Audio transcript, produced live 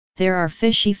There are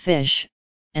fishy fish,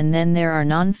 and then there are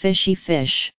non-fishy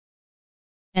fish.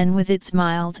 And with its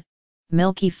mild,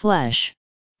 milky flesh,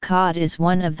 cod is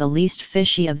one of the least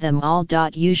fishy of them all.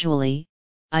 Usually,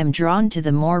 I'm drawn to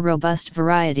the more robust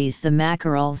varieties, the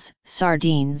mackerels,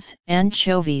 sardines,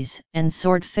 anchovies, and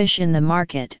swordfish in the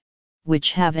market,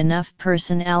 which have enough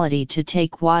personality to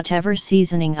take whatever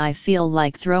seasoning I feel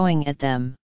like throwing at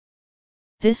them.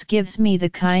 This gives me the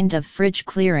kind of fridge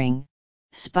clearing,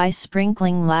 spice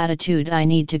sprinkling latitude I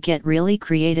need to get really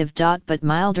creative. But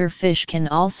milder fish can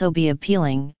also be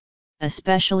appealing,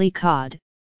 especially cod,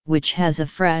 which has a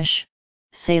fresh,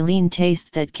 saline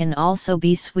taste that can also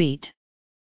be sweet.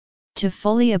 To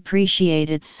fully appreciate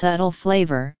its subtle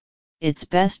flavor, it's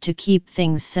best to keep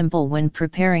things simple when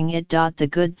preparing it. The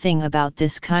good thing about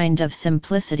this kind of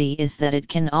simplicity is that it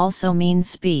can also mean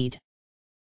speed.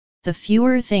 The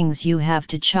fewer things you have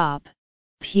to chop,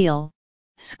 peel,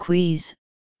 squeeze,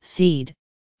 seed,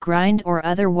 grind or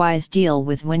otherwise deal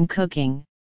with when cooking,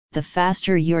 the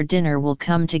faster your dinner will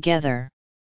come together.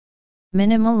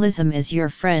 Minimalism is your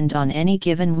friend on any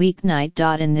given weeknight.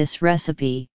 In this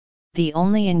recipe, the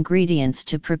only ingredients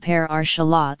to prepare are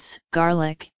shallots,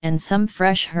 garlic, and some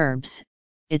fresh herbs.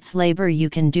 It's labor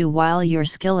you can do while your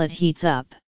skillet heats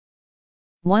up.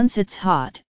 Once it's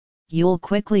hot, you'll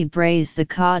quickly braise the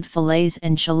cod fillets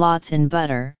and shallots in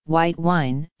butter, white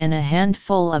wine, and a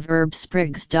handful of herb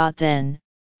sprigs. Then,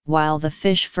 while the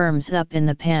fish firms up in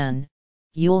the pan,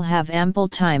 you'll have ample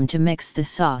time to mix the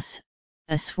sauce,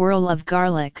 a swirl of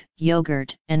garlic,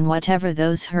 yogurt, and whatever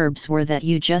those herbs were that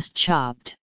you just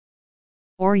chopped.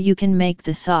 Or you can make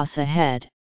the sauce ahead.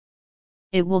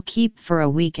 It will keep for a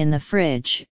week in the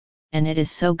fridge, and it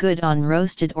is so good on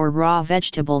roasted or raw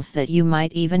vegetables that you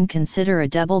might even consider a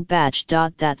double batch.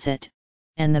 That's it,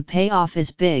 and the payoff is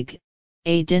big: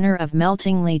 a dinner of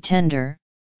meltingly tender,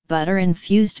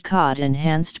 butter-infused cod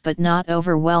enhanced but not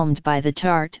overwhelmed by the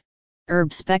tart,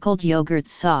 herb-speckled yogurt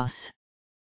sauce.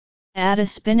 Add a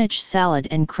spinach salad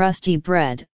and crusty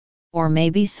bread, or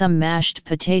maybe some mashed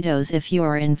potatoes if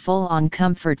you're in full-on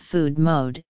comfort food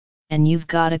mode, and you've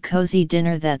got a cozy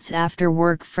dinner that's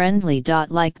after-work friendly.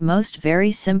 Like most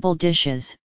very simple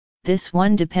dishes, this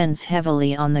one depends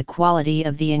heavily on the quality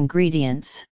of the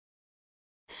ingredients.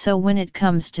 So when it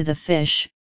comes to the fish,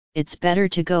 it's better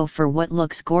to go for what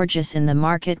looks gorgeous in the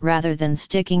market rather than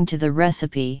sticking to the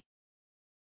recipe.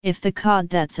 If the cod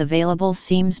that's available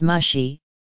seems mushy,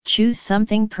 choose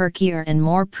something perkier and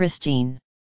more pristine.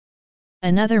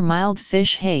 Another mild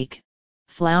fish hake,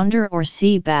 flounder or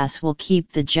sea bass will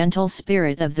keep the gentle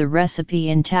spirit of the recipe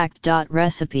intact.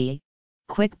 Recipe: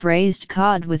 quick braised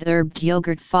cod with herbed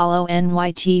yogurt. Follow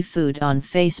NYT Food on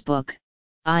Facebook,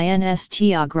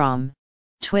 Instagram,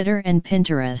 Twitter and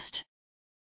Pinterest.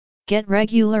 Get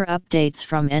regular updates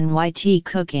from NYT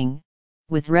Cooking,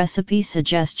 with recipe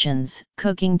suggestions,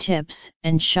 cooking tips,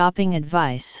 and shopping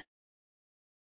advice.